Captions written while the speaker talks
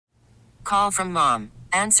call from mom.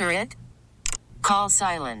 Answer it. Call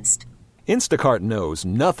silenced. Instacart knows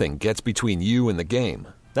nothing gets between you and the game.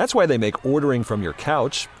 That's why they make ordering from your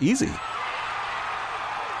couch easy.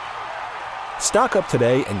 Stock up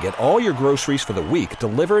today and get all your groceries for the week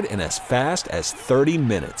delivered in as fast as 30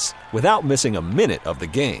 minutes without missing a minute of the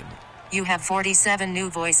game. You have 47 new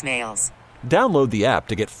voicemails. Download the app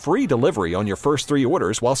to get free delivery on your first 3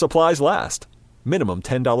 orders while supplies last. Minimum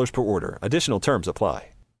 $10 per order. Additional terms apply.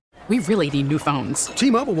 We really need new phones.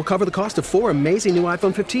 T-Mobile will cover the cost of 4 amazing new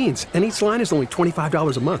iPhone 15s, and each line is only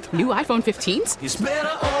 $25 a month. New iPhone 15s? It's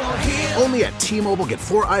better over here. Only at T-Mobile, get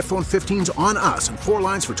 4 iPhone 15s on us and 4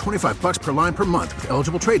 lines for $25 per line per month with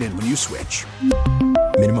eligible trade-in when you switch.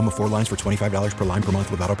 Minimum of 4 lines for $25 per line per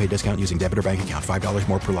month with autopay discount using debit or bank account. $5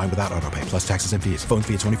 more per line without autopay, plus taxes and fees. Phone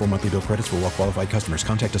fee at 24 monthly bill credits for well-qualified customers.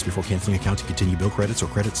 Contact us before canceling account to continue bill credits or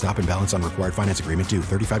credit stop and balance on required finance agreement due.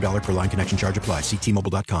 $35 per line connection charge applies. See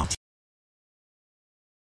T-Mobile.com.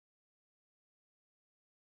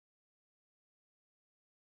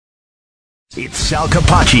 It's Sal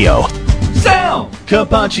Capaccio. Sal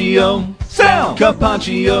Capaccio. Sal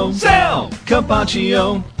Capaccio. Sal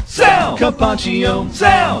Capaccio. Sal Capaccio.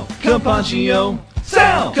 Sal Capaccio.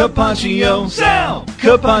 Sal Capaccio. Sal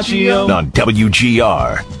Capaccio. On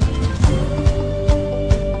WGR.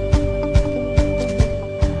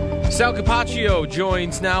 Sal Capaccio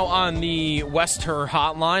joins now on the Westher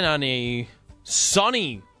hotline on a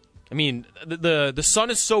sunny. I mean, the sun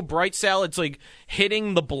is so bright, Sal, it's like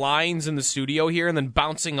hitting the blinds in the studio here and then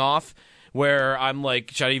bouncing off where I'm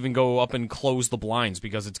like, should I even go up and close the blinds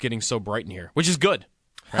because it's getting so bright in here, which is good.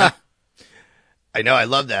 Right? I know. I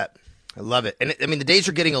love that. I love it. And I mean, the days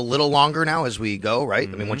are getting a little longer now as we go, right?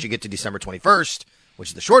 Mm-hmm. I mean, once you get to December 21st,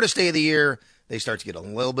 which is the shortest day of the year, they start to get a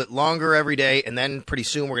little bit longer every day. And then pretty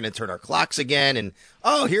soon we're going to turn our clocks again. And,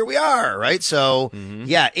 oh, here we are, right? So,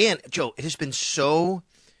 yeah. And, Joe, it has been so,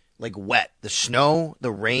 like, wet. The snow,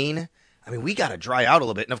 the rain. I mean, we got to dry out a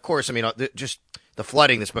little bit. And, of course, I mean, just the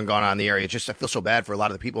flooding that's been going on in the area. Just I feel so bad for a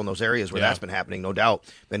lot of the people in those areas where that's been happening, no doubt.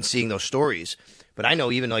 Been seeing those stories. But I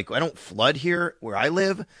know even, like, I don't flood here where I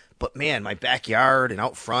live, but, man, my backyard and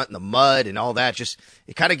out front and the mud and all that, just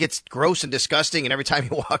it kind of gets gross and disgusting. And every time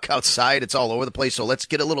you walk outside, it's all over the place. So let's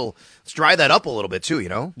dry that up a little bit, too, you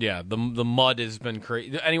know? Yeah, the mud has been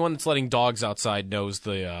crazy. Anyone that's letting dogs outside knows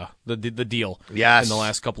the deal yes, in the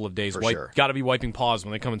last couple of days. Sure. Got to be wiping paws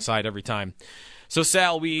when they come inside every time. So,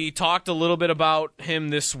 Sal, we talked a little bit about him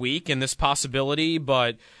this week and this possibility,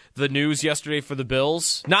 but the news yesterday for the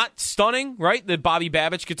Bills, not stunning, right? That Bobby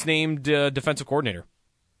Babich gets named defensive coordinator.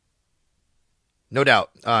 No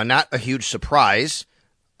doubt. Not a huge surprise,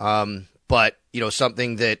 but, you know,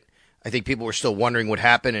 something that I think people were still wondering would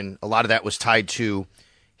happen, and a lot of that was tied to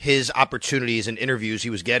his opportunities and interviews he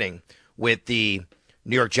was getting with the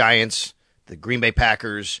New York Giants, the Green Bay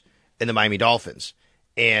Packers, and the Miami Dolphins.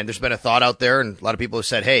 And there's been a thought out there, and a lot of people have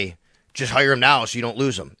said, hey, just hire him now so you don't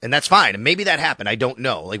lose him. And that's fine. And maybe that happened. I don't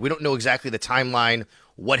know. Like, we don't know exactly the timeline,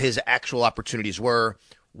 what his actual opportunities were.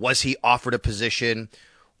 Was he offered a position?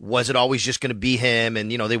 Was it always just going to be him?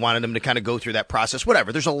 And, you know, they wanted him to kind of go through that process,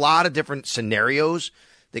 whatever. There's a lot of different scenarios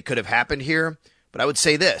that could have happened here. But I would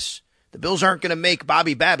say this. The Bills aren't going to make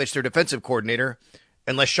Bobby Babich their defensive coordinator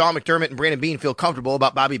unless Sean McDermott and Brandon Beane feel comfortable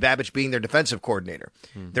about Bobby Babich being their defensive coordinator.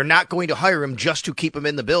 They're not going to hire him just to keep him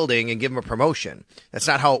in the building and give him a promotion. That's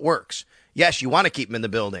not how it works. Yes, you want to keep him in the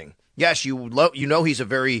building. Yes, you know he's a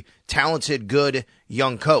very talented, good,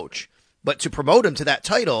 young coach. But to promote him to that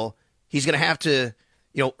title, he's going to have to,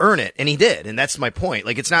 you know, earn it. And he did. And that's my point.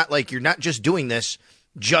 Like, it's not like you're not just doing this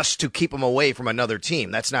just to keep him away from another team.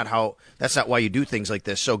 That's not why you do things like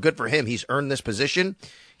this. So good for him. He's earned this position.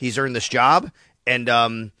 He's earned this job. And,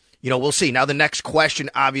 you know, we'll see. Now, the next question,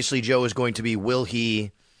 obviously, Joe, is going to be, will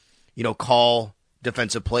he, you know, call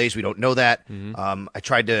defensive plays? We don't know that. I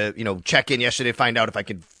tried to, you know, check in yesterday to find out if I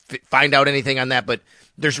could find out anything on that, but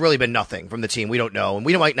there's really been nothing from the team. We don't know. And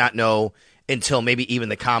we might not know until maybe even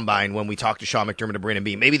the combine when we talk to Sean McDermott and Brandon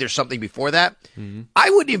Beane. Maybe there's something before that. I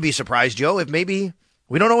wouldn't even be surprised, Joe, if maybe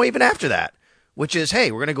we don't know even after that, which is,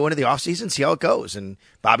 hey, we're going to go into the offseason, see how it goes. And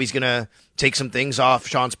Bobby's going to take some things off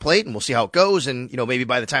Sean's plate, and we'll see how it goes. And, you know, maybe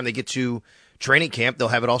by the time they get to training camp, they'll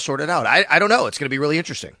have it all sorted out. I don't know. It's going to be really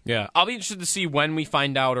interesting. Yeah, I'll be interested to see when we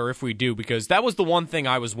find out or if we do, because that was the one thing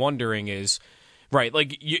I was wondering is, right,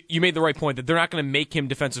 like you made the right point that they're not going to make him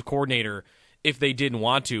defensive coordinator if they didn't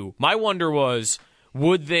want to. My wonder was,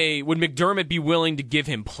 would McDermott be willing to give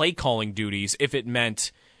him play calling duties if it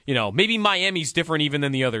meant, you know, maybe Miami's different even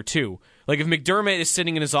than the other two. Like if McDermott is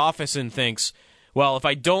sitting in his office and thinks, well, if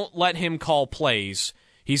I don't let him call plays,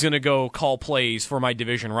 he's going to go call plays for my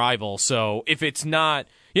division rival. So if it's not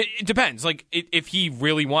It depends. Like, if he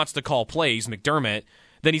really wants to call plays, McDermott,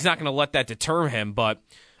 then he's not going to let that deter him. But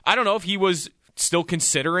I don't know if he was still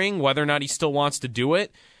considering whether or not he still wants to do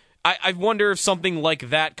it. I wonder if something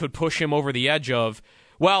like that could push him over the edge of,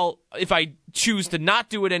 well, if I choose to not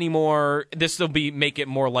do it anymore, this will make it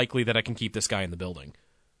more likely that I can keep this guy in the building.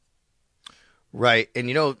 Right.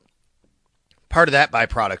 And, part of that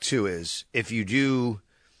byproduct, too, is if you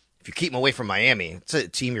keep him away from Miami, it's a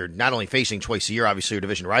team you're not only facing twice a year, obviously your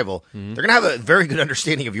division rival, they're going to have a very good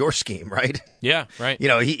understanding of your scheme, right? Yeah, right.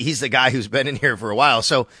 He's the guy who's been in here for a while.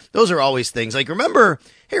 So those are always things. Like, remember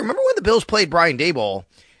when the Bills played Brian Daboll,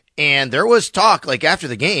 and there was talk, like, after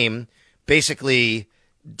the game, basically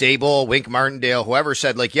Daboll, Wink Martindale, whoever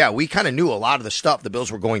said, like, yeah, we kind of knew a lot of the stuff the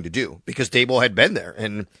Bills were going to do because Daboll had been there,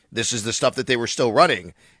 and this is the stuff that they were still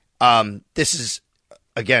running. This is,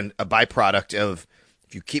 again, a byproduct of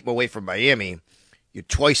if you keep away from Miami,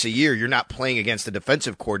 twice a year, you're not playing against a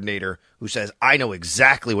defensive coordinator who says, I know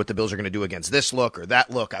exactly what the Bills are going to do against this look or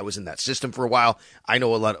that look. I was in that system for a while. I know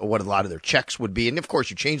what a lot of their checks would be. And, of course,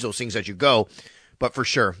 you change those things as you go. But for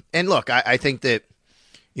sure. And, look, I think that,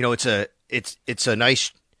 it's a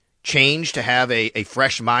nice change to have a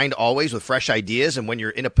fresh mind always with fresh ideas. And when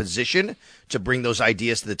you're in a position to bring those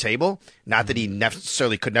ideas to the table, not that he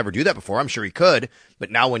necessarily could never do that before. I'm sure he could.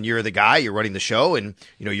 But now when you're the guy, you're running the show and,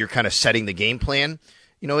 you're kind of setting the game plan,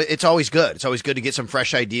 it's always good. It's always good to get some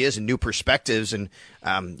fresh ideas and new perspectives. And,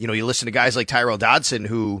 you listen to guys like Tyrell Dodson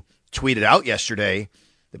who tweeted out yesterday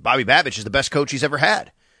that Bobby Babich is the best coach he's ever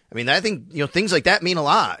had. I mean, I think, things like that mean a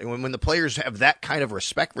lot. And when the players have that kind of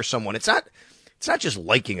respect for someone, it's not just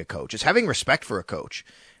liking a coach. It's having respect for a coach,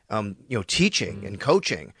 teaching and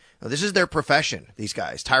coaching. Now, this is their profession, these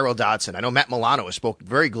guys. Tyrell Dodson. I know Matt Milano has spoken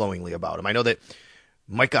very glowingly about him. I know that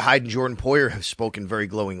Micah Hyde and Jordan Poyer have spoken very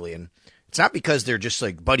glowingly. And it's not because they're just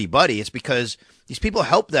like buddy-buddy. It's because these people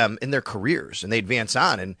help them in their careers and they advance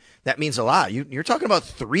on. And that means a lot. You're talking about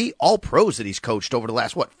 3 All-Pros that he's coached over the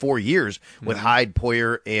last, 4 years with Hyde,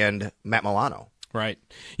 Poyer, and Matt Milano. Right.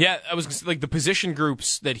 Yeah, I was like the position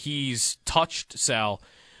groups that he's touched, Sal.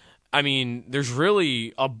 I mean, there's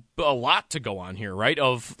really a lot to go on here, right?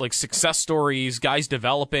 Of like success stories, guys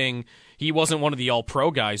developing. He wasn't one of the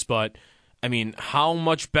all-pro guys, but I mean, how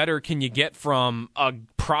much better can you get from a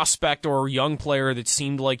prospect or a young player that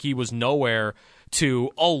seemed like he was nowhere to,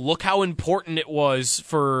 oh, look how important it was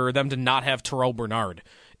for them to not have Terrell Bernard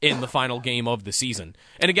in the final game of the season.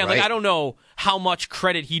 And again, right. Like I don't know how much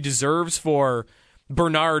credit he deserves for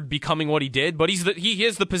Bernard becoming what he did, but he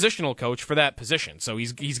is the positional coach for that position, so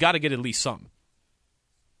he's got to get at least some.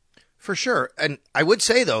 For sure. And I would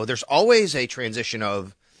say, though, there's always a transition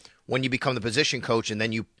of when you become the position coach and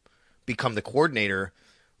then you become the coordinator,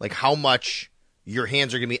 like how much your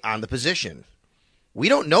hands are going to be on the position. We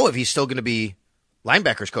don't know if he's still going to be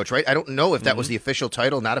linebackers coach, right? I don't know if that was the official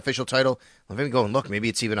title, not official title. Let me go and look. Maybe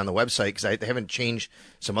it's even on the website because I haven't changed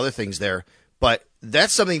some other things there. But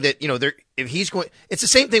that's something that, if he's going, it's the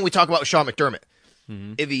same thing we talk about with Sean McDermott.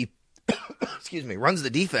 If he, runs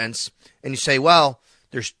the defense and you say, well,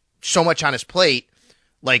 there's so much on his plate,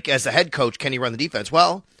 like as the head coach, can he run the defense?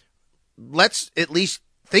 Well, let's at least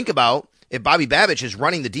think about if Bobby Babich is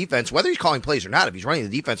running the defense, whether he's calling plays or not, if he's running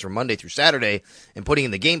the defense from Monday through Saturday and putting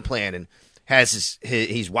in the game plan and has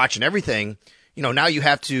he's watching everything, now you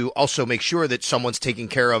have to also make sure that someone's taking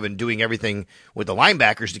care of and doing everything with the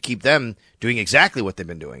linebackers to keep them doing exactly what they've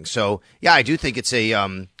been doing. So, yeah, I do think it's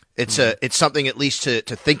it's something at least to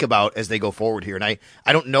think about as they go forward here. And I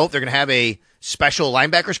don't know if they're going to have a special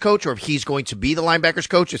linebackers coach or if he's going to be the linebackers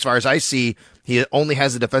coach. As far as I see, he only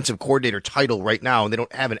has the defensive coordinator title right now, and they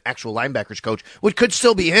don't have an actual linebackers coach, which could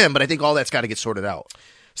still be him, but I think all that's got to get sorted out.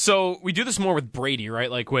 So we do this more with Brady, right?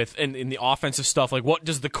 Like with in the offensive stuff, like what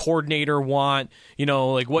does the coordinator want?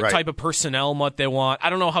 Like what type of personnel might they want? I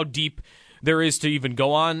don't know how deep there is to even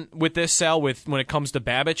go on with this, Sal, when it comes to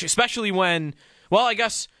Babich, especially when, well, I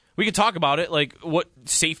guess we could talk about it, like what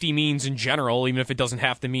safety means in general, even if it doesn't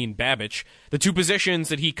have to mean Babich. The 2 positions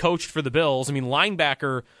that he coached for the Bills, I mean,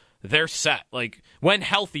 linebacker, they're set. Like when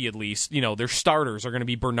healthy, at least, their starters are going to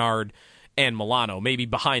be Bernard and Milano. Maybe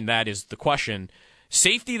behind that is the question.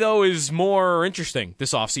 Safety, though, is more interesting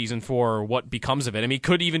this offseason for what becomes of it. I mean, it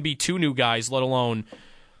could even be 2 new guys, let alone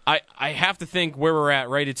I have to think where we're at,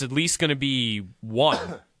 right? It's at least going to be 1.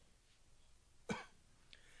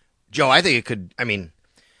 Joe, I think it could,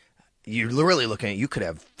 you're really looking at, you could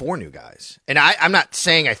have 4 new guys. And I'm not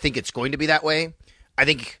saying I think it's going to be that way. I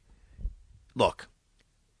think, look,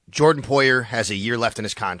 Jordan Poyer has a year left in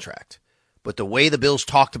his contract. But the way the Bills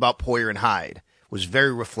talked about Poyer and Hyde was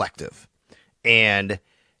very reflective. And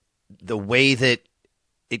the way that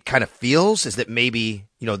it kind of feels is that maybe,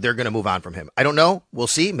 they're going to move on from him. I don't know. We'll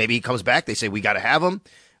see. Maybe he comes back. They say, we got to have him.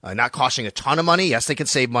 Not costing a ton of money. Yes, they can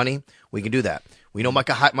save money. We can do that. We know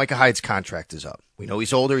Micah Hyde's contract is up. We know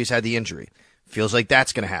he's older. He's had the injury. Feels like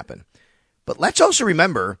that's going to happen. But let's also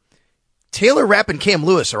remember, Taylor Rapp and Cam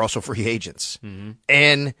Lewis are also free agents. Mm-hmm.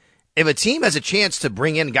 And if a team has a chance to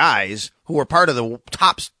bring in guys who are part of the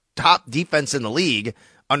top defense in the league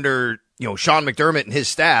under, Sean McDermott and his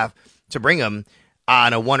staff to bring them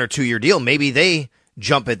on a 1 or 2 year deal, maybe they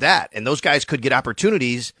jump at that. And those guys could get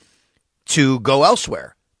opportunities to go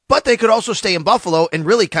elsewhere. But they could also stay in Buffalo and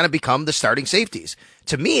really kind of become the starting safeties.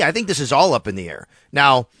 To me, I think this is all up in the air.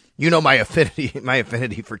 Now, my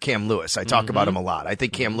affinity for Cam Lewis. I talk about him a lot. I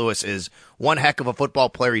think Cam Lewis is one heck of a football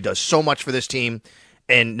player. He does so much for this team.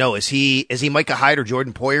 And no, is he Micah Hyde or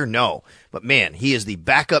Jordan Poyer? No. But man, he is the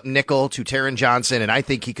backup nickel to Taron Johnson, and I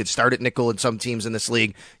think he could start at nickel in some teams in this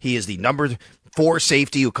league. He is the number 4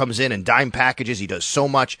 safety who comes in and dime packages. He does so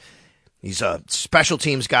much. He's a special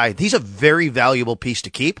teams guy. He's a very valuable piece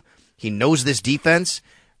to keep. He knows this defense.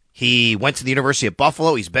 He went to the University of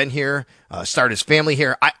Buffalo. He's been here, started his family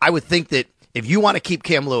here. I would think that if you want to keep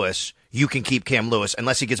Cam Lewis, you can keep Cam Lewis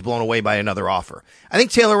unless he gets blown away by another offer. I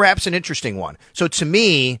think Taylor Rapp's an interesting one. So to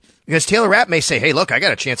me, because Taylor Rapp may say, hey, look, I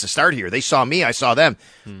got a chance to start here. They saw me, I saw them.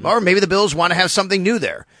 Or maybe the Bills want to have something new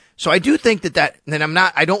there. So I do think and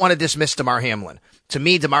I don't want to dismiss Damar Hamlin. To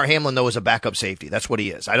me, Damar Hamlin, though, is a backup safety. That's what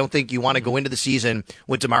he is. I don't think you want to go into the season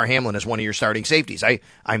with Damar Hamlin as one of your starting safeties.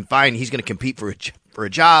 I'm fine. He's going to compete for a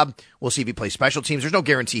job. We'll see if he plays special teams. There's no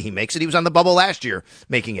guarantee he makes it. He was on the bubble last year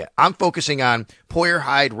making it. I'm focusing on Poyer,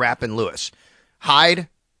 Hyde, Rapp, and Lewis. Hyde,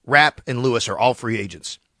 Rapp, and Lewis are all free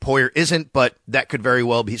agents. Poyer isn't, but that could very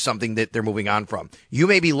well be something that they're moving on from. You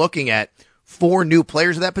may be looking at 4 new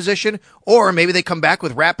players at that position, or maybe they come back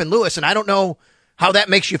with Rapp and Lewis, and I don't know how that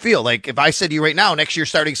makes you feel. Like if I said to you right now, next year's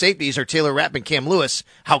starting safeties are Taylor Rapp and Cam Lewis,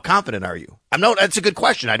 how confident are you? That's a good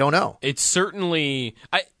question. I don't know. It's certainly,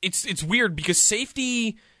 it's weird because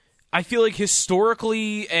safety, I feel like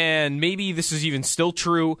historically, and maybe this is even still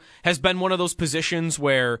true, has been one of those positions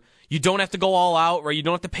where you don't have to go all out, right? You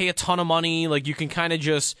don't have to pay a ton of money. Like you can kind of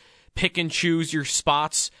just pick and choose your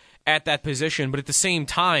spots at that position. But at the same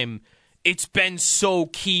time, it's been so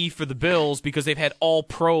key for the Bills because they've had all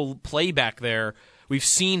pro play back there. We've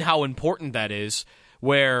seen how important that is,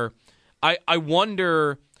 where I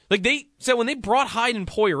wonder, like they said when they brought Hyde and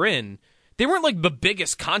Poyer in, they weren't like the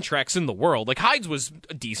biggest contracts in the world. Like Hyde's was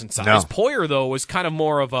a decent size. No. Poyer, though, was kind of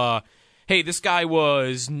more of a, hey, this guy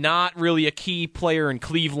was not really a key player in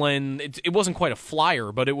Cleveland. It wasn't quite a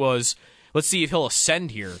flyer, but it was, let's see if he'll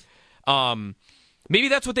ascend here. Maybe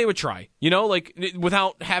that's what they would try, like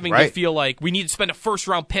without having to feel like we need to spend a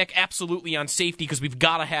first-round pick absolutely on safety because we've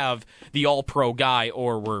got to have the all-pro guy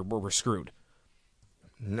or we're screwed.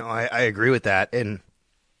 No, I agree with that. And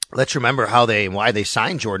let's remember why they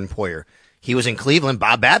signed Jordan Poyer. He was in Cleveland.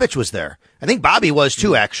 Bob Babich was there. I think Bobby was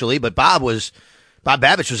too, actually, but Bob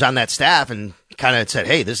Babich was on that staff and kind of said,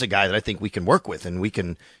 hey, this is a guy that I think we can work with and we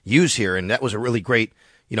can use here. And that was a really great,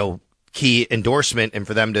 key endorsement, and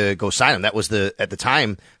for them to go sign him. That was at the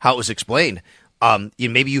time how it was explained.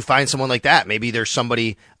 Maybe you find someone like that. Maybe there's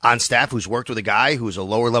somebody on staff who's worked with a guy who's a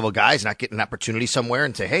lower level guy, is not getting an opportunity somewhere,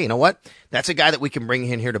 and say, hey, you know what? That's a guy that we can bring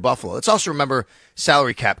in here to Buffalo. Let's also remember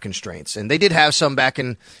salary cap constraints. And they did have some back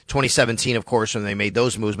in 2017, of course, when they made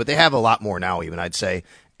those moves, but they have a lot more now, even, I'd say.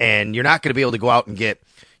 And you're not going to be able to go out and get,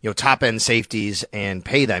 top end safeties and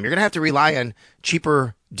pay them. You're going to have to rely on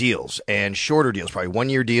cheaper deals and shorter deals, probably 1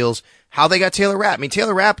 year deals. How they got Taylor Rapp.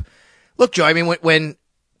 Taylor Rapp, look, Joe, when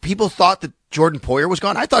people thought that Jordan Poyer was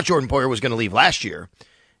gone, I thought Jordan Poyer was going to leave last year.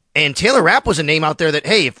 And Taylor Rapp was a name out there that,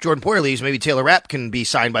 hey, if Jordan Poyer leaves, maybe Taylor Rapp can be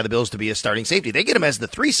signed by the Bills to be a starting safety. They get him as the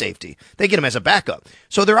 3 safety. They get him as a backup.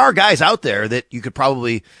 So there are guys out there that you could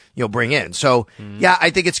probably, bring in. So, yeah, I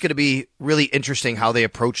think it's going to be really interesting how they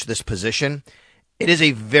approach this position. It is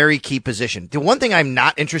a very key position. The one thing I'm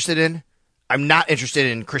not interested in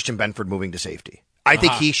Christian Benford moving to safety. I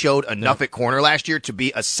think he showed enough at corner last year to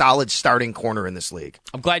be a solid starting corner in this league.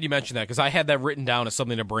 I'm glad you mentioned that because I had that written down as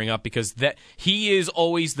something to bring up because that he is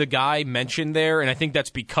always the guy mentioned there, and I think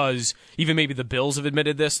that's because even maybe the Bills have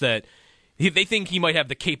admitted this, that they think he might have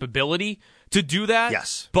the capability to do that.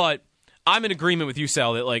 Yes. But I'm in agreement with you,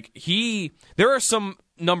 Sal, that there are some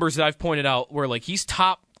numbers that I've pointed out where he's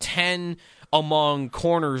top 10 among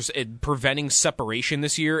corners at preventing separation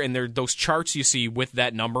this year, and those charts you see with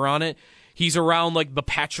that number on it. He's around the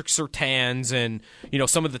Patrick Surtains and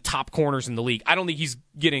some of the top corners in the league. I don't think he's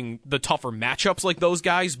getting the tougher matchups like those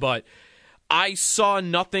guys, but I saw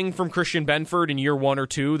nothing from Christian Benford in year 1 or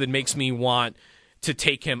 2 that makes me want to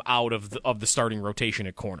take him out of the starting rotation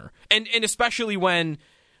at corner. And especially when,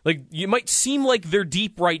 like, you might seem like they're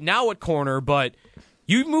deep right now at corner, but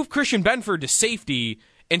you move Christian Benford to safety,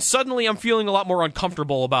 and suddenly I'm feeling a lot more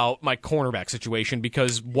uncomfortable about my cornerback situation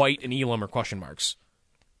because White and Elam are question marks.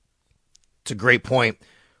 It's a great point.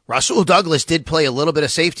 Rasul Douglas did play a little bit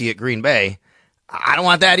of safety at Green Bay. I don't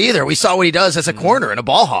want that either. We saw what he does as a corner and a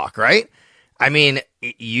ball hawk, right? I mean,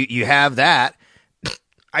 you have that.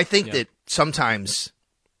 I think that sometimes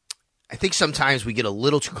we get a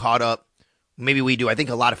little too caught up. Maybe we do. I think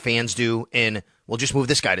a lot of fans do. And we'll just move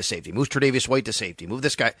this guy to safety. Move Tre'Davious White to safety. Move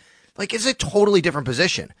this guy. Like, it's a totally different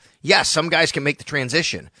position. Yes, some guys can make the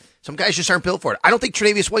transition. Some guys just aren't built for it. I don't think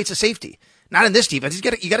Tre'Davious White's a safety. Not in this defense.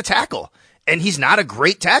 You got to tackle. And he's not a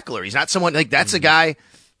great tackler. He's not someone like that's a guy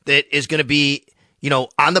that is going to be,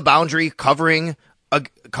 on the boundary covering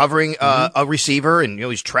a receiver, and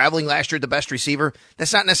he's traveling last year the best receiver.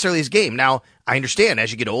 That's not necessarily his game. Now, I understand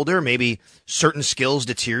as you get older, maybe certain skills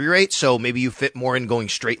deteriorate, so maybe you fit more in going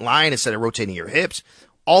straight line instead of rotating your hips.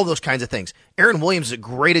 All those kinds of things. Aaron Williams is a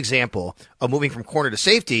great example of moving from corner to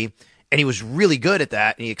safety, and he was really good at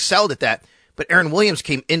that, and he excelled at that. But Aaron Williams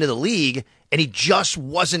came into the league, and he just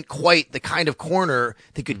wasn't quite the kind of corner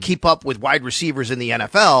that could keep up with wide receivers in the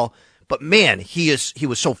NFL. But man, he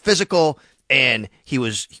was so physical, and he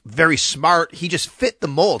was very smart. He just fit the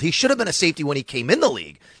mold. He should have been a safety when he came in the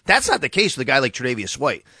league. That's not the case with a guy like Tre'Davious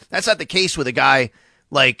White. That's not the case with a guy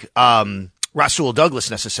like Rasul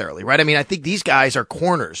Douglas necessarily, right? I mean, I think these guys are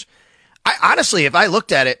corners. I honestly, if I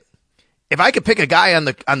looked at it, if I could pick a guy on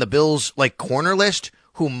the Bills like corner list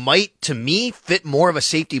who might, to me, fit more of a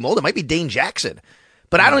safety mold, it might be Dane Jackson.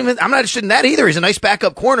 But I'm not interested in that either. He's a nice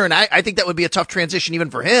backup corner, and I think that would be a tough transition even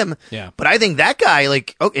for him. Yeah. But I think that guy,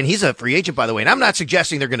 and he's a free agent, by the way, and I'm not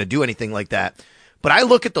suggesting they're going to do anything like that. But I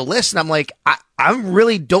look at the list, and I'm like, I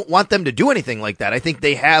really don't want them to do anything like that. I think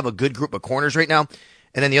they have a good group of corners right now.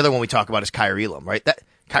 And then the other one we talk about is Kyrie Elam, right?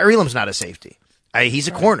 Kyrie Elam's not a safety. He's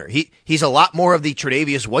a corner. He's a lot more of the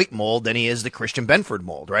Tre'Davious White mold than he is the Christian Benford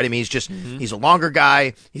mold, right? I mean, he's a longer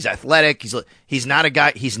guy. He's athletic. He's not a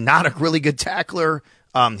guy. He's not a really good tackler.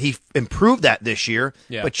 He improved that this year.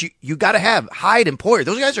 Yeah. But you got to have Hyde and Poyer.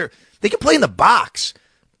 Those guys they can play in the box.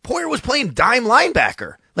 Poyer was playing dime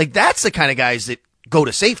linebacker. Like, that's the kind of guys that go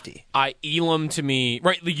to safety. Elam to me,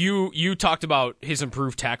 right? You talked about his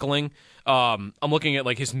improved tackling. I'm looking at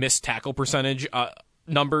like his missed tackle percentage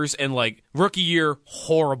numbers, and like rookie year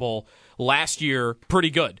horrible, last year pretty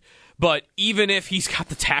good. But even if he's got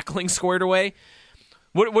the tackling squared away,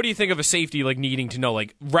 what do you think of a safety like needing to know,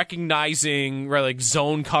 like recognizing, right, like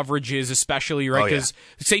zone coverages especially, right? Because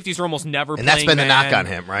safeties are almost never and playing that's been man. the knock on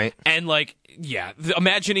him, right? And like, yeah,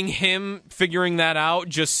 imagining him figuring that out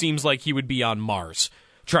just seems like he would be on Mars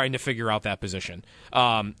trying to figure out that position.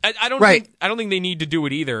 I don't think they need to do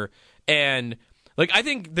it either. And like, I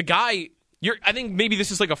think the guy, I think maybe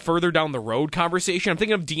this is like a further down the road conversation. I'm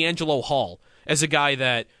thinking of D'Angelo Hall as a guy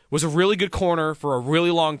that was a really good corner for a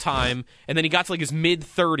really long time, and then he got to like his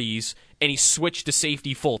mid-30s, and he switched to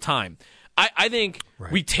safety full-time. I think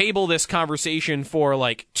we table this conversation for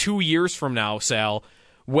like 2 years from now, Sal,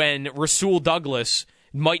 when Rasul Douglas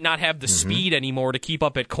might not have the speed anymore to keep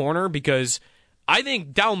up at corner, because I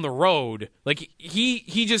think down the road, like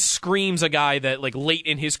he just screams a guy that like late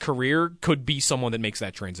in his career could be someone that makes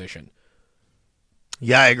that transition.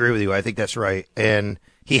 Yeah, I agree with you. I think that's right. And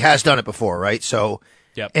he has done it before, right? So,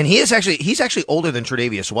 and he's actually older than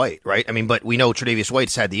Tre'Davious White, right? I mean, but we know Tre'Davious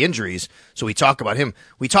White's had the injuries, so we talk about him.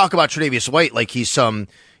 We talk about Tre'Davious White like he's some,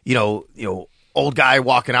 old guy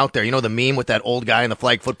walking out there. You know the meme with that old guy in the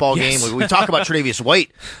flag football game? We talk about Tre'Davious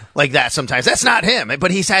White like that sometimes. That's not him,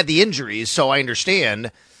 but he's had the injuries, so I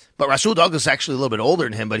understand. But Rasul Douglas is actually a little bit older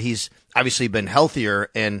than him, but he's obviously been healthier,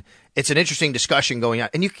 and it's an interesting discussion going on.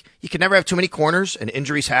 And you can never have too many corners, and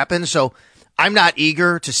injuries happen, so I'm not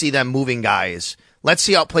eager to see them moving guys. Let's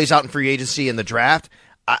see how it plays out in free agency and the draft.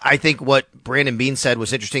 I think what Brandon Beane said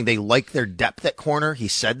was interesting. They like their depth at corner. He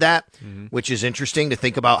said that, which is interesting to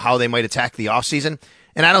think about how they might attack the offseason.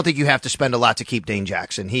 And I don't think you have to spend a lot to keep Dane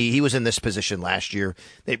Jackson. He was in this position last year.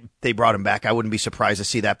 They brought him back. I wouldn't be surprised to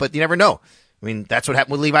see that, but you never know. I mean, that's what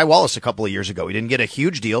happened with Levi Wallace a couple of years ago. He didn't get a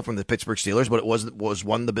huge deal from the Pittsburgh Steelers, but it was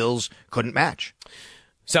one the Bills couldn't match.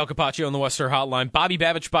 Sal Capaccio on the Western Hotline. Bobby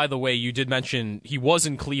Babich, by the way, you did mention he was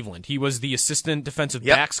in Cleveland. He was the assistant defensive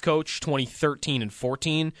backs coach 2013 and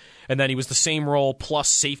 14, and then he was the same role plus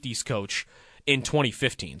safeties coach in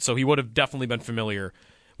 2015. So he would have definitely been familiar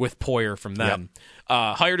with Poyer from then.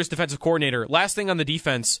 Hired as defensive coordinator. Last thing on the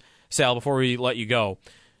defense, Sal, before we let you go.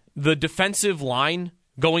 The defensive line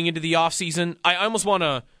going into the offseason, I almost want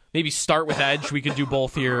to maybe start with edge. We could do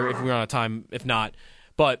both here if we're on a time. If not,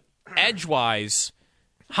 but edge-wise,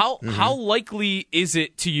 how likely is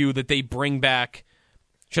it to you that they bring back?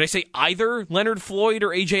 Should I say either Leonard Floyd or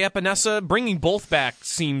AJ Epinesa? Bringing both back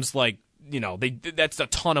seems like that's a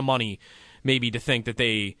ton of money, maybe to think that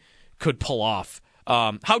they could pull off.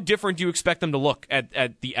 How different do you expect them to look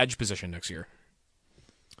at the edge position next year?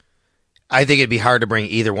 I think it'd be hard to bring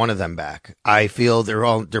either one of them back. I feel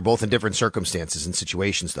they're both in different circumstances and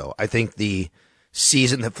situations, though. I think the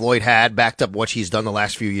season that Floyd had backed up what he's done the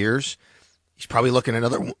last few years. He's probably looking at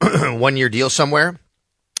another 1-year deal somewhere.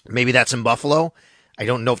 Maybe that's in Buffalo. I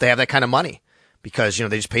don't know if they have that kind of money because, they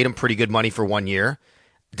just paid him pretty good money for 1 year.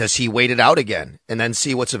 Does he wait it out again and then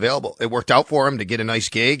see what's available? It worked out for him to get a nice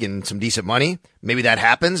gig and some decent money. Maybe that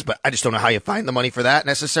happens, but I just don't know how you find the money for that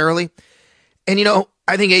necessarily. And,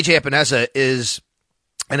 I think AJ Epinesa is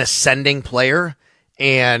an ascending player,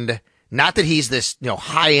 and not that he's this,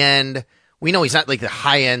 high end. We know he's not like the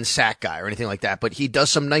high end sack guy or anything like that, but he does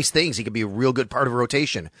some nice things. He could be a real good part of a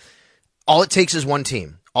rotation. All it takes is one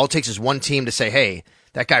team. All it takes is one team to say, hey,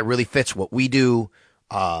 that guy really fits what we do.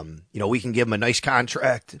 We can give him a nice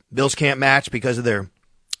contract. Bills can't match because of their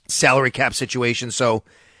salary cap situation. So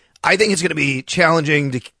I think it's going to be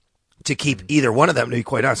challenging to keep either one of them, to be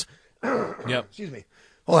quite honest. Yep. Excuse me.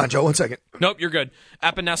 Hold on, Joe, 1 second. Nope, you're good.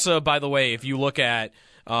 Epinesa, by the way, if you look at...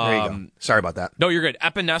 there you go. Sorry about that. No, you're good.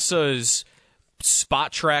 Epinesa's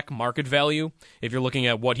spot track market value, if you're looking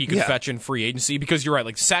at what he could fetch in free agency, because you're right,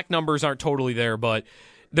 like sack numbers aren't totally there, but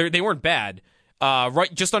they weren't bad.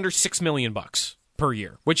 Right, just under $6 million per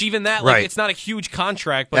year, which even that, like, it's not a huge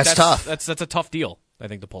contract, but that's tough. That's a tough deal, I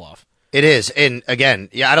think, to pull off. It is. And again,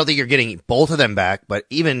 I don't think you're getting both of them back, but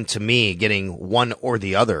even to me, getting one or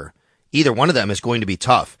the other, either one of them is going to be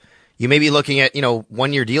tough. You may be looking at,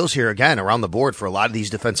 1-year deals here again around the board for a lot of these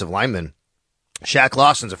defensive linemen. Shaq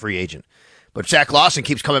Lawson's a free agent, but Shaq Lawson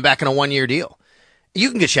keeps coming back in a 1-year deal. You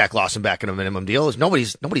can get Shaq Lawson back in a minimum deal.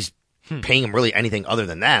 Nobody's paying him really anything other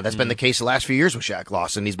than that. That's been the case the last few years with Shaq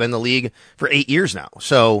Lawson. He's been in the league for 8 years now.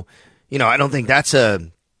 So, I don't think that's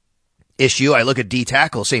a issue. I look at D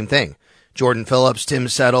tackle, same thing. Jordan Phillips, Tim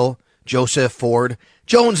Settle, Joseph Ford.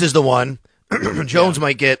 Jones is the one. Jones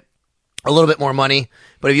might get a little bit more money,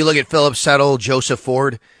 but if you look at Phillips, Settle, Joseph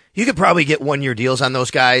Ford, you could probably get 1-year deals on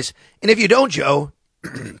those guys. And if you don't, Joe,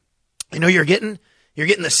 you're getting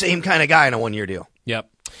the same kind of guy in a 1-year deal. Yep.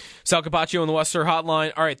 Sal Capaccio on the Western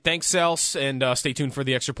Hotline. All right, thanks, Sal, and stay tuned for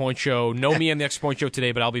the Extra Point Show. No me on the Extra Point Show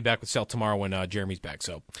today, but I'll be back with Sal tomorrow when Jeremy's back.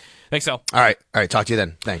 So, thanks, Sal. All right. Talk to you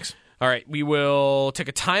then. Thanks. All right, we will take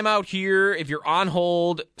a timeout here. If you're on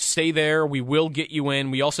hold, stay there. We will get you in.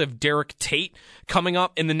 We also have Derek Tate coming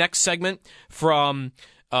up in the next segment from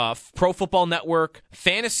Pro Football Network,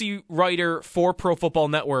 fantasy writer for Pro Football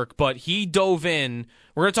Network, but he dove in.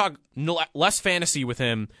 We're going to talk less fantasy with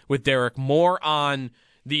him, with Derek, more on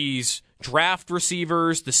these draft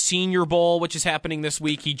receivers, the Senior Bowl, which is happening this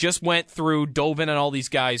week. He just dove in on all these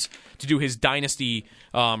guys to do his dynasty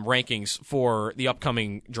rankings for the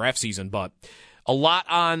upcoming draft season, but a lot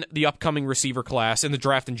on the upcoming receiver class and the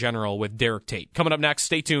draft in general with Derek Tate. Coming up next,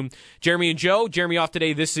 stay tuned. Jeremy and Joe. Jeremy off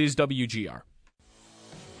today. This is WGR.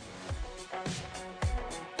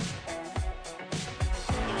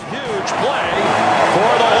 Huge play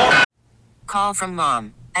for the... Call from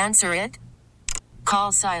mom. Answer it.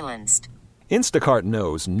 Call silenced. Instacart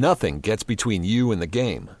knows nothing gets between you and the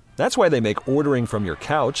game. That's why they make ordering from your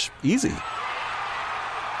couch easy.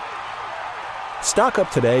 Stock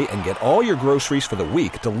up today and get all your groceries for the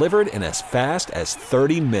week delivered in as fast as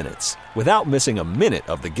 30 minutes without missing a minute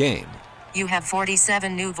of the game. You have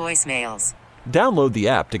 47 new voicemails. Download the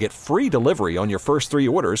app to get free delivery on your first 3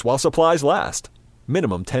 orders while supplies last.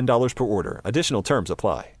 Minimum $10 per order. Additional terms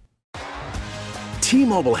apply.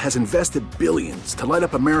 T-Mobile has invested billions to light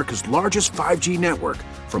up America's largest 5G network,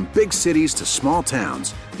 from big cities to small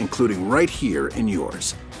towns, including right here in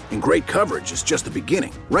yours. And great coverage is just the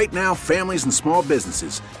beginning. Right now, families and small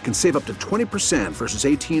businesses can save up to 20% versus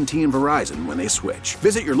AT&T and Verizon when they switch.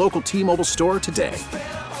 Visit your local T-Mobile store today.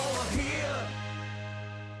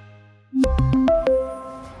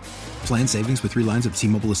 Plan savings with 3 lines of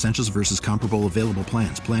T-Mobile Essentials versus comparable available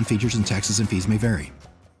plans. Plan features and taxes and fees may vary.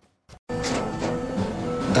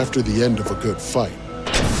 After the end of a good fight,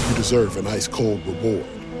 you deserve an ice-cold reward.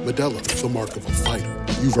 Modelo is the mark of a fighter.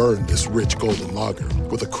 You've earned this rich golden lager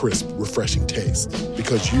with a crisp, refreshing taste.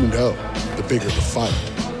 Because you know, the bigger the fight,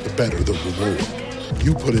 the better the reward.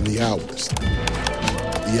 You put in the hours,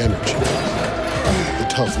 the energy, the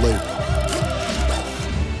tough labor.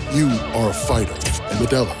 You are a fighter, and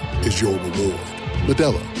Modelo is your reward.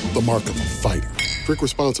 Modelo, the mark of a fighter. Drink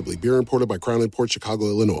responsibly. Beer imported by Crown Imports, Chicago,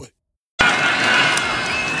 Illinois.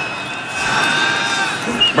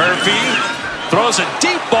 Murphy throws a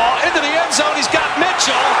deep ball into the end zone. He's got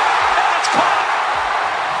Mitchell, and it's caught.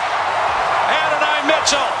 Adonai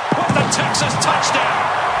Mitchell with the Texas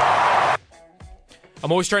touchdown.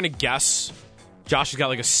 I'm always trying to guess. Josh has got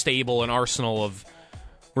like a stable and arsenal of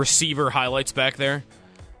receiver highlights back there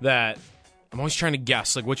that I'm always trying to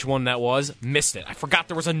guess like which one that was. Missed it. I forgot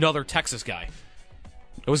there was another Texas guy.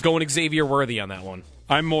 I was going Xavier Worthy on that one.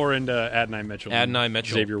 I'm more into Adonai Mitchell. Adonai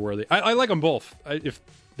Mitchell. Xavier Worthy. I like them both. If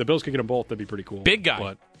the Bills could get them both, that'd be pretty cool. Big guy.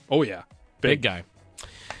 But, oh, yeah. Big guy.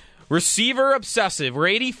 Receiver obsessive. We're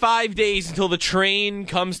 85 days until the train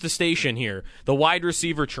comes to station here. The wide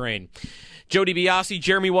receiver train. Joe DiBiase,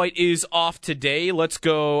 Jeremy White is off today. Let's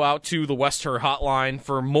go out to the Westher hotline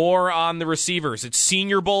for more on the receivers. It's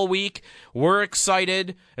Senior Bowl week. We're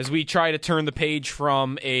excited as we try to turn the page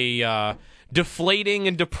from a deflating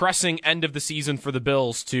and depressing end of the season for the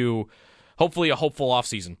Bills to hopefully a hopeful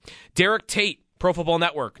offseason. Derek Tate, Pro Football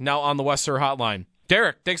Network, now on the Westher hotline.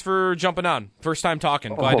 Derek, thanks for jumping on. First time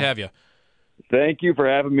talking. Glad to have you. Thank you for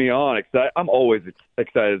having me on. I'm always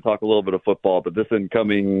excited to talk a little bit of football, but this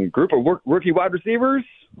incoming group of rookie wide receivers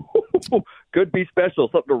could be special,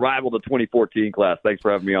 something to rival the 2014 class. Thanks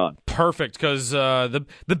for having me on. Perfect, because the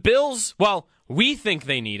Bills, well, we think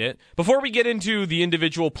they need it. Before we get into the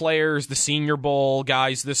individual players, the Senior Bowl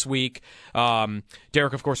guys this week,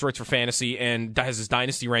 Derek, of course, writes for Fantasy and has his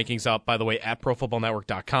Dynasty rankings up, by the way, at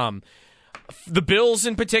ProFootballNetwork.com. The Bills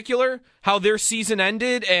in particular, how their season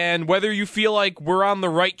ended, and whether you feel like we're on the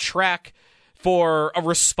right track for a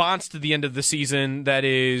response to the end of the season that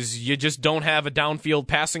is you just don't have a downfield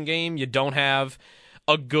passing game, you don't have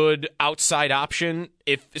a good outside option,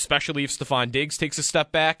 especially if Stephon Diggs takes a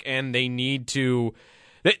step back, and they need to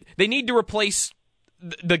replace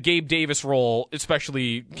the Gabe Davis role,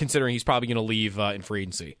 especially considering he's probably going to leave in free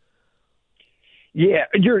agency. Yeah,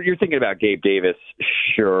 you're thinking about Gabe Davis.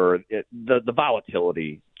 Sure, the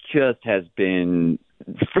volatility just has been.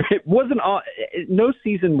 It wasn't on no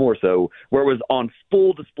season more so where it was on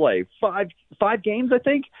full display. Five games, I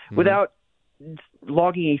think, without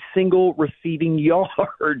logging a single receiving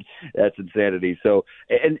yard. That's insanity. So,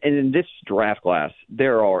 and in this draft class,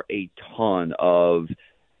 there are a ton of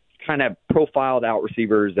kind of profiled out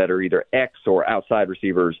receivers that are either X or outside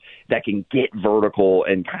receivers that can get vertical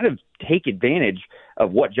and kind of take advantage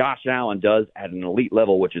of what Josh Allen does at an elite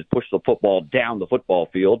level, which is push the football down the football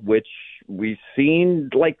field, which we've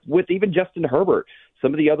seen like with even Justin Herbert,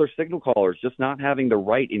 some of the other signal callers just not having the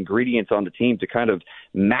right ingredients on the team to kind of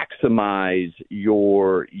maximize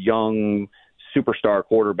your young superstar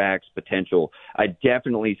quarterback's potential. I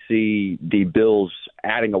definitely see the Bills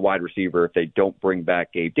adding a wide receiver if they don't bring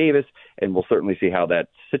back Gabe Davis, and we'll certainly see how that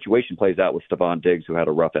situation plays out with Stephon Diggs, who had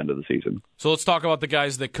a rough end of the season. So let's talk about the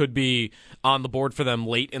guys that could be on the board for them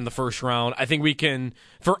late in the first round. I think we can,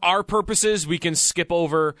 for our purposes, we can skip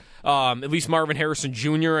over at least Marvin Harrison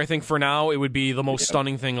Jr. I think for now it would be the most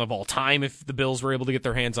stunning thing of all time if the Bills were able to get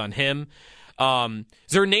their hands on him.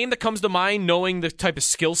 Is there a name that comes to mind, knowing the type of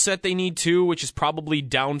skill set they need too, which is probably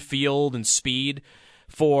downfield and speed,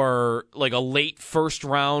 for like a late first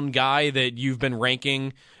round guy that you've been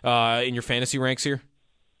ranking in your fantasy ranks here?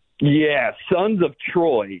 Yeah, Sons of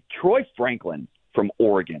Troy Franklin from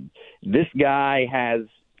Oregon. This guy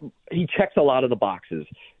he checks a lot of the boxes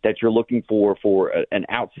that you're looking for an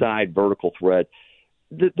outside vertical threat.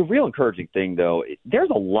 The real encouraging thing, though,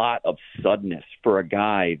 there's a lot of suddenness for a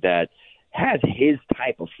guy that has his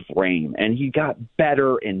type of frame, and he got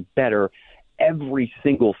better and better every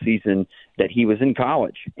single season that he was in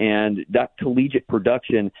college. And that collegiate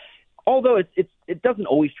production, although it doesn't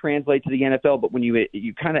always translate to the NFL, but when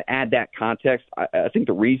you kind of add that context, I think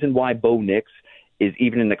the reason why Bo Nix is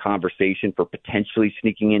even in the conversation for potentially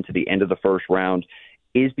sneaking into the end of the first round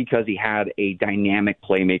is because he had a dynamic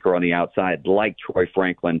playmaker on the outside like Troy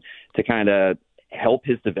Franklin to kind of help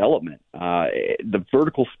his development. The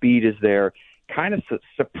vertical speed is there, kind of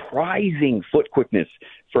surprising foot quickness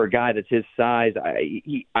for a guy that's his size.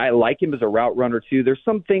 I like him as a route runner too. There's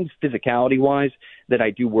some things physicality-wise that I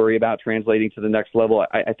do worry about translating to the next level.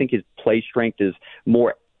 I think his play strength is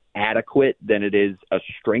more adequate than it is a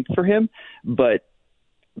strength for him, but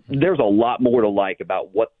there's a lot more to like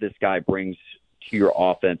about what this guy brings to your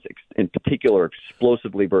offense, in particular,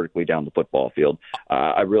 explosively vertically down the football field.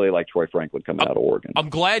 I really like Troy Franklin coming out of Oregon. I'm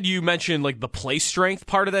glad you mentioned like the play strength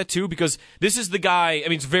part of that too, because this is the guy. I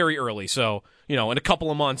mean, it's very early, so in a couple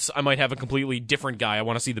of months, I might have a completely different guy I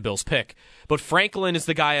want to see the Bills pick. But Franklin is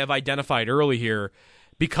the guy I've identified early here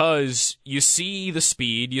because you see the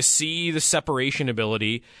speed, you see the separation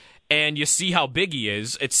ability, and you see how big he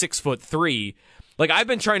is at 6'3". Like, I've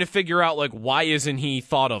been trying to figure out, like, why isn't he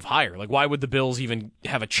thought of higher? Like, why would the Bills even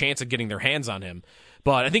have a chance of getting their hands on him?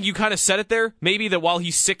 But I think you kind of said it there. Maybe that while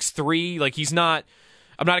he's 6'3", like,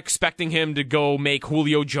 I'm not expecting him to go make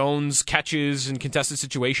Julio Jones catches in contested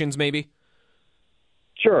situations, maybe.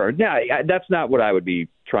 Sure. No, that's not what I would be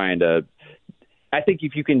trying to. I think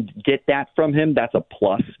if you can get that from him, that's a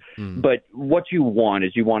plus. But what you want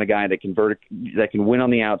is a guy that can win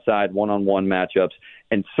on the outside, one-on-one matchups,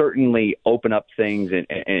 and certainly open up things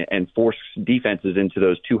and force defenses into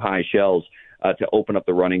those too high shells to open up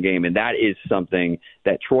the running game. And that is something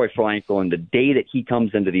that Troy Franklin, the day that he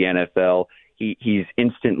comes into the NFL, he's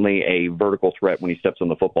instantly a vertical threat when he steps on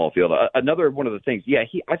the football field. Another one of the things,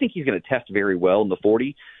 I think he's going to test very well in the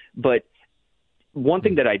 40, but one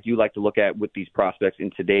thing that I do like to look at with these prospects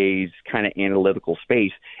in today's kind of analytical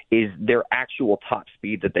space is their actual top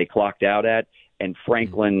speed that they clocked out at. And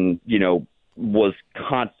Franklin, was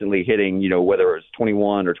constantly hitting, whether it's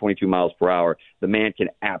 21 or 22 miles per hour. The man can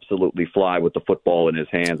absolutely fly with the football in his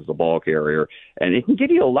hands as a ball carrier. And it can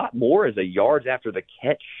give you a lot more as a yards after the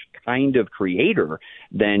catch kind of creator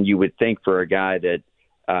than you would think for a guy that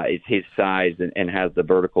is his size and has the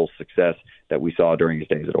vertical success that we saw during his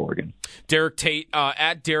days at Oregon. Derek Tate,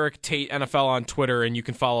 at Derek Tate NFL on Twitter, and you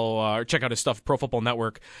can follow or check out his stuff,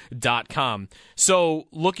 ProFootballNetwork.com. So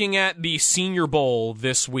looking at the Senior Bowl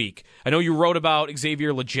this week, I know you wrote about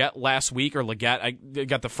Xavier Legette last week, or Legette. I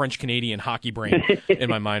got the French-Canadian hockey brain in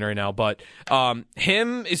my mind right now. But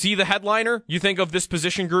is he the headliner, you think, of this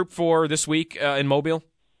position group for this week in Mobile?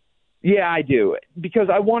 Yeah, I do, because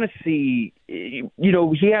I want to see, he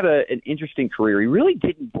had an interesting career. He really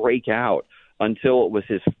didn't break out until it was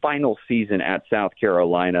his final season at South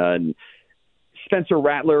Carolina. And Spencer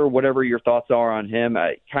Rattler, whatever your thoughts are on him,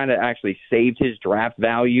 kind of actually saved his draft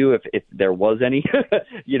value, if there was any,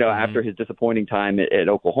 after his disappointing time at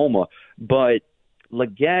Oklahoma. But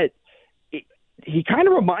Legette, he kind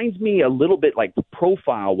of reminds me a little bit, like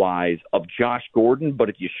profile-wise, of Josh Gordon, but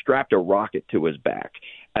if you strapped a rocket to his back.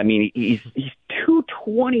 I mean, he's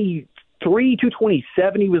 223,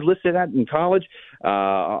 227 he was listed at in college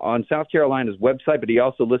on South Carolina's website, but he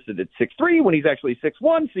also listed at 6'3" when he's actually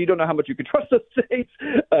 6'1", so you don't know how much you can trust those things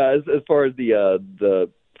as far as the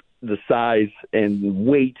size and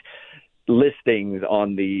weight listings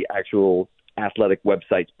on the actual athletic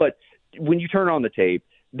websites. But when you turn on the tape,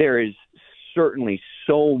 there is certainly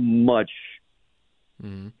so much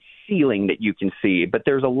ceiling that you can see, but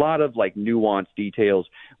there's a lot of like nuanced details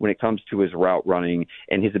when it comes to his route running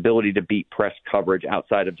and his ability to beat press coverage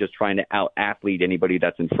outside of just trying to out-athlete anybody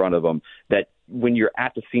that's in front of him, that when you're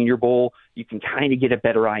at the Senior Bowl, you can kind of get a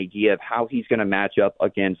better idea of how he's going to match up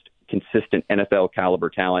against consistent NFL caliber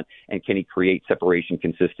talent, and can he create separation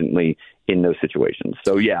consistently in those situations.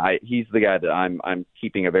 So he's the guy that I'm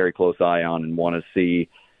keeping a very close eye on and want to see,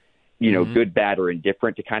 good, bad, or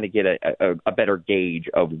indifferent, to kind of get a better gauge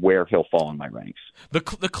of where he'll fall in my ranks. The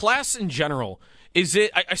class in general, is it?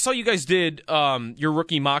 I saw you guys did your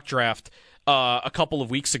rookie mock draft a couple of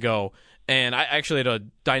weeks ago, and I actually had a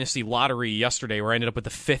dynasty lottery yesterday where I ended up with the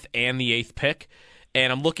 5th and the 8th pick.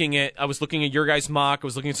 And I was looking at your guys' mock, I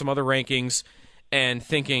was looking at some other rankings, and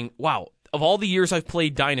thinking, wow, of all the years I've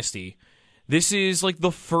played dynasty, this is like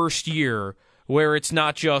the first year where it's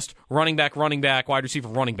not just running back, wide receiver,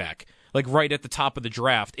 running back, like right at the top of the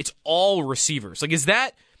draft. It's all receivers. Like, does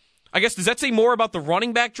that say more about the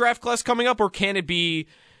running back draft class coming up, or can it be,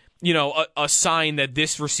 a sign that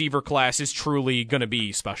this receiver class is truly going to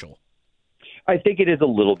be special? I think it is a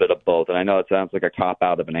little bit of both, and I know it sounds like a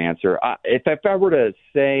cop-out of an answer. If I were to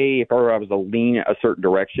say, if I was to lean a certain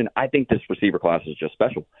direction, I think this receiver class is just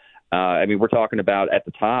special. We're talking about at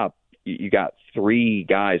the top, you got 3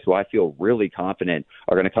 guys who I feel really confident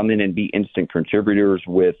are going to come in and be instant contributors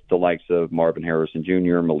with the likes of Marvin Harrison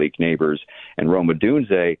Jr., Malik Neighbors, and Rome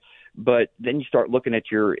Odunze. But then you start looking at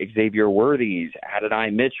your Xavier Worthies, Adonai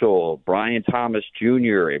Mitchell, Brian Thomas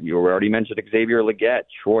Jr., you already mentioned Xavier Legette,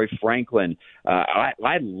 Troy Franklin.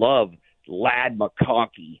 I love Ladd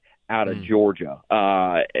McConkey out of Georgia.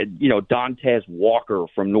 Dontez Walker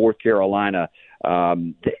from North Carolina.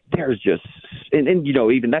 There's just, and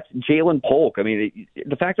even that's Jalen Polk. I mean,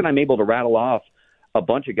 the fact that I'm able to rattle off a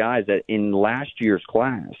bunch of guys that in last year's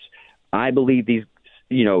class, I believe these,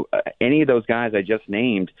 any of those guys I just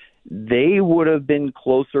named, they would have been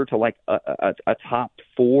closer to like a top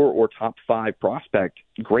 4 or top 5 prospect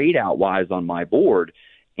grade out wise on my board.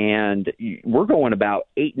 And we're going about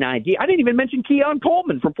 8, 9 deep. I didn't even mention Keon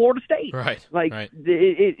Coleman from Florida State. Right.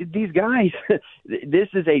 These guys, this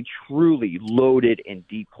is a truly loaded and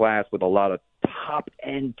deep class with a lot of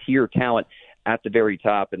top-end tier talent. at the very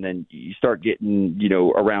top, and then you start getting,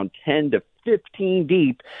 around 10 to 15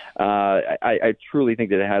 deep. I truly think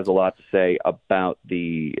that it has a lot to say about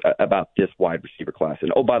this wide receiver class.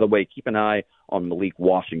 And, oh, by the way, keep an eye on Malik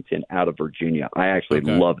Washington out of Virginia. I actually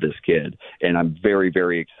love this kid, and I'm very,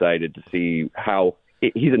 very excited to see how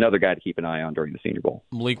he's another guy to keep an eye on during the Senior Bowl.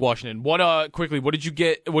 Malik Washington. What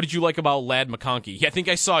did you like about Ladd McConkey? I think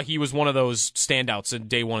I saw he was one of those standouts in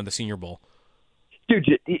day one of the Senior Bowl. Dude,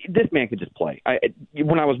 this man could just play.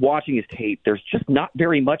 When I was watching his tape, there's just not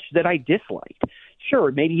very much that I disliked.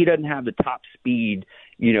 Sure, maybe he doesn't have the top speed,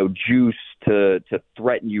 juice to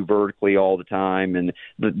threaten you vertically all the time, and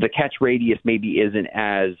the catch radius maybe isn't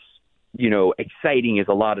as, exciting as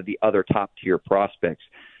a lot of the other top-tier prospects.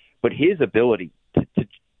 But his ability to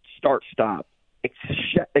start-stop,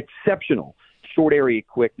 exceptional short area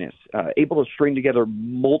quickness, able to string together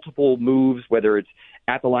multiple moves, whether it's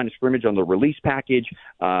at the line of scrimmage on the release package,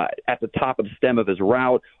 at the top of the stem of his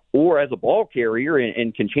route, or as a ball carrier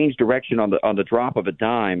and can change direction on the drop of a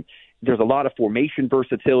dime. There's a lot of formation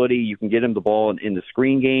versatility. You can get him the ball in the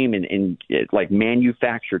screen game and like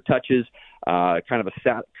manufactured touches,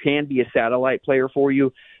 can be a satellite player for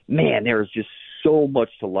you. Man, there's just so much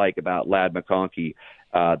to like about Ladd McConkey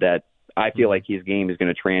that I feel like his game is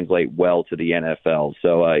going to translate well to the NFL.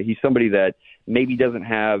 So he's somebody that maybe doesn't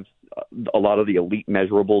have a lot of the elite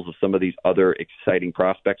measurables of some of these other exciting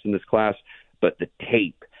prospects in this class, but the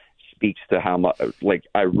tape speaks to how much,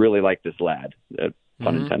 I really like this lad.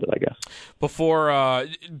 Pun intended, I guess. Before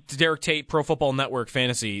Derek Tate, Pro Football Network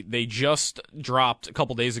Fantasy, they just dropped a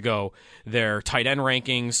couple days ago their tight end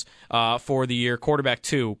rankings for the year, quarterback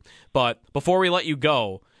 2. But before we let you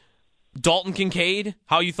go, Dalton Kincaid,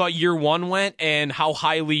 how you thought year 1 went, and how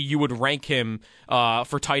highly you would rank him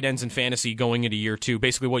for tight ends in fantasy going into year 2.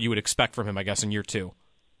 Basically what you would expect from him, I guess, in year 2.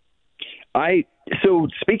 So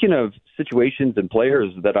speaking of situations and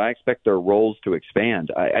players that I expect their roles to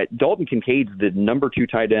expand, Dalton Kincaid's the number 2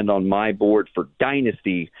 tight end on my board for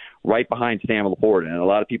Dynasty, right behind Sam Laporta. And a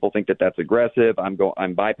lot of people think that that's aggressive. I'm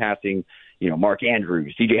bypassing, Mark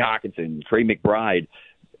Andrews, T.J. Hawkinson, Trey McBride.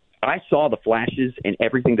 I saw the flashes and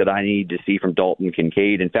everything that I needed to see from Dalton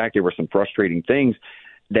Kincaid. In fact, there were some frustrating things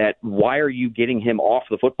that why are you getting him off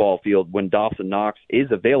the football field when Dawson Knox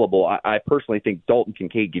is available? I personally think Dalton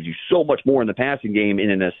Kincaid gives you so much more in the passing game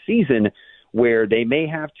and in a season where they may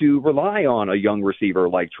have to rely on a young receiver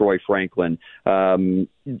like Troy Franklin. And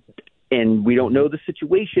we don't know the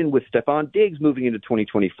situation with Stephon Diggs moving into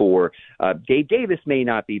 2024. Gabe Davis may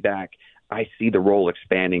not be back. I see the role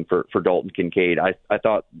expanding for Dalton Kincaid. I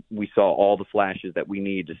thought we saw all the flashes that we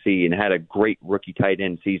needed to see and had a great rookie tight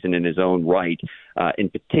end season in his own right, in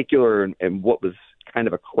particular, and what was kind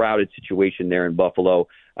of a crowded situation there in Buffalo.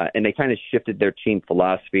 And they kind of shifted their team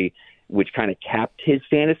philosophy, which kind of capped his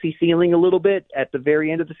fantasy ceiling a little bit at the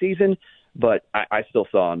very end of the season. But I still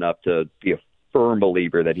saw enough to be a firm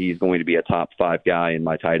believer that he's going to be a top 5 guy in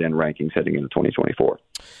my tight end rankings heading into 2024.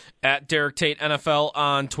 At Derek Tate NFL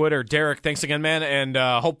on Twitter. Derek, thanks again, man, and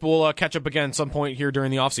hope we'll catch up again some point here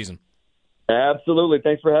during the offseason. Absolutely.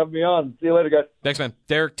 Thanks for having me on. See you later, guys. Thanks, man.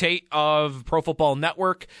 Derek Tate of Pro Football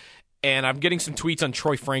Network, and I'm getting some tweets on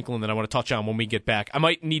Troy Franklin that I want to touch on when we get back. I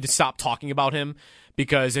might need to stop talking about him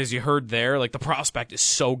because, as you heard there, the prospect is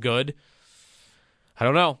so good. I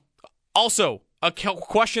don't know. Also, a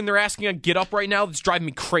question they're asking on Get Up right now that's driving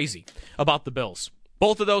me crazy about the Bills.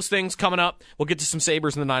 Both of those things coming up. We'll get to some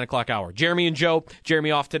Sabres in the 9 o'clock hour. Jeremy and Joe. Jeremy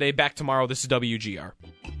off today. Back tomorrow. This is WGR.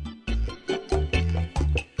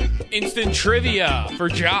 Instant Trivia for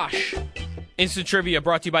Josh. Instant Trivia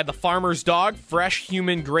brought to you by The Farmer's Dog. Fresh,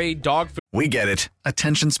 human-grade dog food. We get it.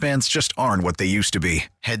 Attention spans just aren't what they used to be.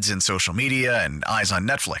 Heads in social media and eyes on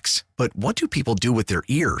Netflix. But what do people do with their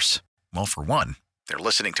ears? Well, for one, they're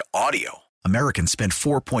listening to audio. Americans spend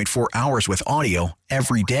 4.4 hours with audio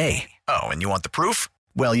every day. Oh, and you want the proof?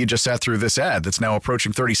 Well, you just sat through this ad that's now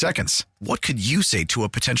approaching 30 seconds. What could you say to a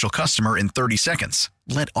potential customer in 30 seconds?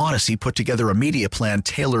 Let Odyssey put together a media plan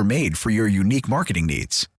tailor-made for your unique marketing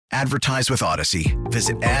needs. Advertise with Odyssey.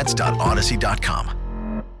 Visit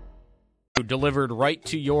ads.odyssey.com. Delivered right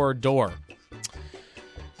to your door.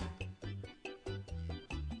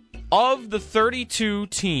 Of the 32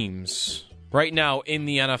 teams right now in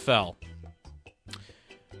the NFL,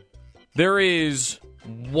 there is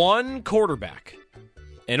one quarterback,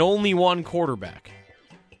 and only one quarterback,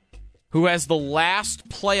 who has the last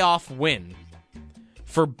playoff win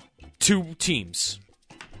for 2 teams.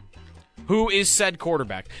 Who is said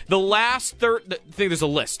quarterback? The last I think there's a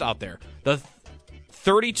list out there. The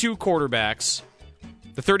 32 quarterbacks,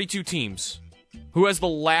 the 32 teams, who has the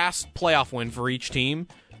last playoff win for each team.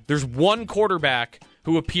 There's one quarterback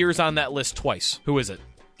who appears on that list twice. Who is it?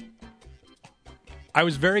 I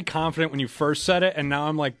was very confident when you first said it, and now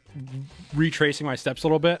I'm like retracing my steps a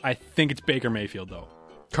little bit. I think it's Baker Mayfield, though.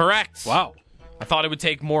 Correct. Wow. I thought it would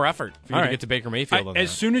take more effort for you to get to Baker Mayfield. As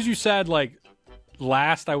soon as you said, like,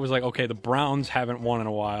 last, I was like, okay, the Browns haven't won in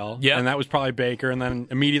a while. Yeah. And that was probably Baker, and then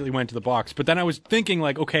immediately went to the Bucs. But then I was thinking,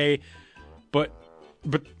 like, okay, but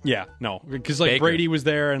yeah, no. Because, like, Baker. Brady was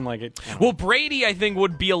there, and, like, Well, Brady, I think,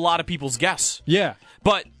 would be a lot of people's guess. Yeah.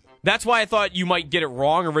 But that's why I thought you might get it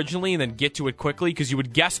wrong originally and then get to it quickly, because you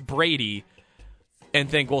would guess Brady and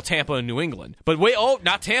think, well, Tampa and New England. But wait,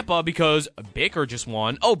 not Tampa, because Baker just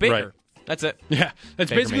won. Oh, Baker. Right. That's it. Yeah,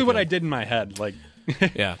 that's Baker basically Mayfield. what I did in my head. Like,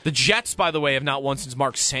 yeah. The Jets, by the way, have not won since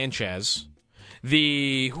Mark Sanchez.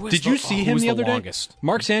 Did you see him the other longest? day?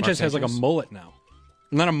 Mark Sanchez has like a mullet now.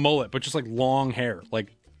 Not a mullet, but just like long hair,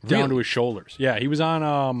 like down to his shoulders. Yeah, he was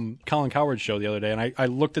on Colin Cowherd's show the other day, and I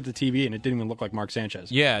looked at the TV, and it didn't even look like Mark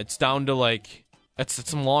Sanchez. Yeah, it's down to like that's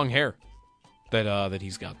some long hair that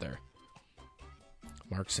he's got there.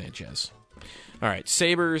 Mark Sanchez. All right,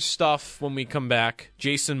 Sabres stuff when we come back.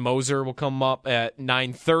 Jason Moser will come up at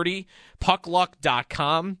 9:30.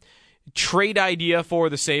 Puckluck.com. Trade idea for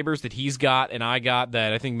the Sabres that he's got and I got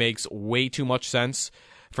that I think makes way too much sense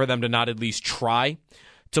for them to not at least try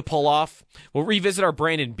to pull off. We'll revisit our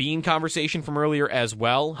Brandon Beane conversation from earlier as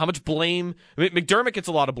well. How much blame? McDermott gets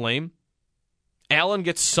a lot of blame. Allen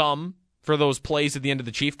gets some for those plays at the end of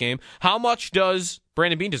the Chief game. How much does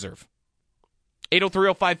Brandon Beane deserve?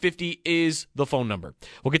 803-0550 is the phone number.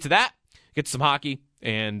 We'll get to that, get to some hockey,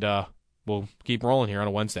 and we'll keep rolling here on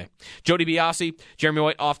a Wednesday. Jody Biasi, Jeremy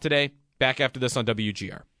White off today. Back after this on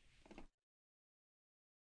WGR.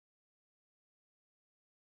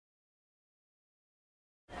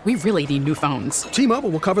 We really need new phones. T-Mobile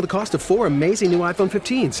will cover the cost of 4 amazing new iPhone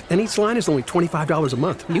 15s, and each line is only $25 a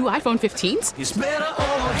month. New iPhone 15s? It's better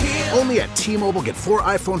over here. Only at T-Mobile, get 4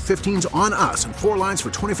 iPhone 15s on us and 4 lines for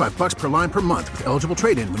 $25 per line per month with eligible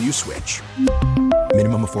trade-in when you switch.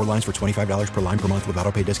 Minimum of 4 lines for $25 per line per month with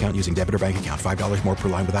autopay discount using debit or bank account. $5 more per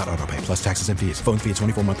line without autopay, plus taxes and fees. Phone fee at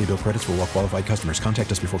 24 monthly bill credits for well-qualified customers. Contact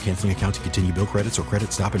us before canceling account to continue bill credits or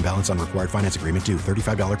credit stop and balance on required finance agreement due.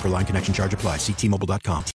 $35 per line connection charge applies. See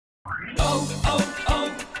T-Mobile.com.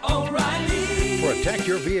 O'Reilly. Protect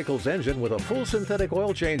your vehicle's engine with a full synthetic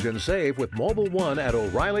oil change and save with Mobile One at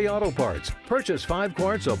O'Reilly Auto Parts. Purchase 5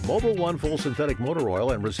 quarts of Mobile One full synthetic motor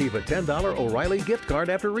oil and receive a $10 O'Reilly gift card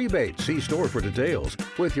after rebate. See store for details.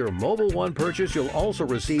 With your Mobile One purchase, you'll also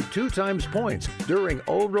receive 2 times points during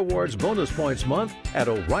O Rewards Bonus Points Month at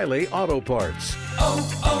O'Reilly Auto Parts.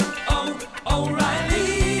 O'Reilly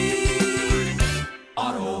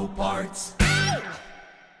Auto Parts.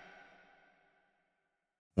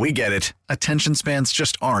 We get it. Attention spans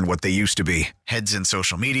just aren't what they used to be. Heads in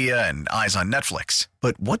social media and eyes on Netflix.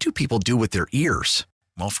 But what do people do with their ears?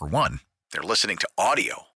 Well, for one, they're listening to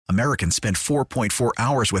audio. Americans spend 4.4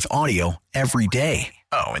 hours with audio every day.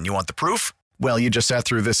 Oh, and you want the proof? Well, you just sat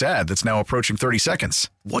through this ad that's now approaching 30 seconds.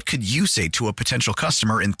 What could you say to a potential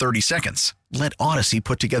customer in 30 seconds? Let Odyssey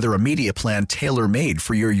put together a media plan tailor-made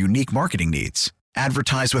for your unique marketing needs.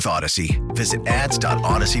 Advertise with Odyssey. Visit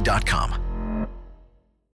ads.odyssey.com.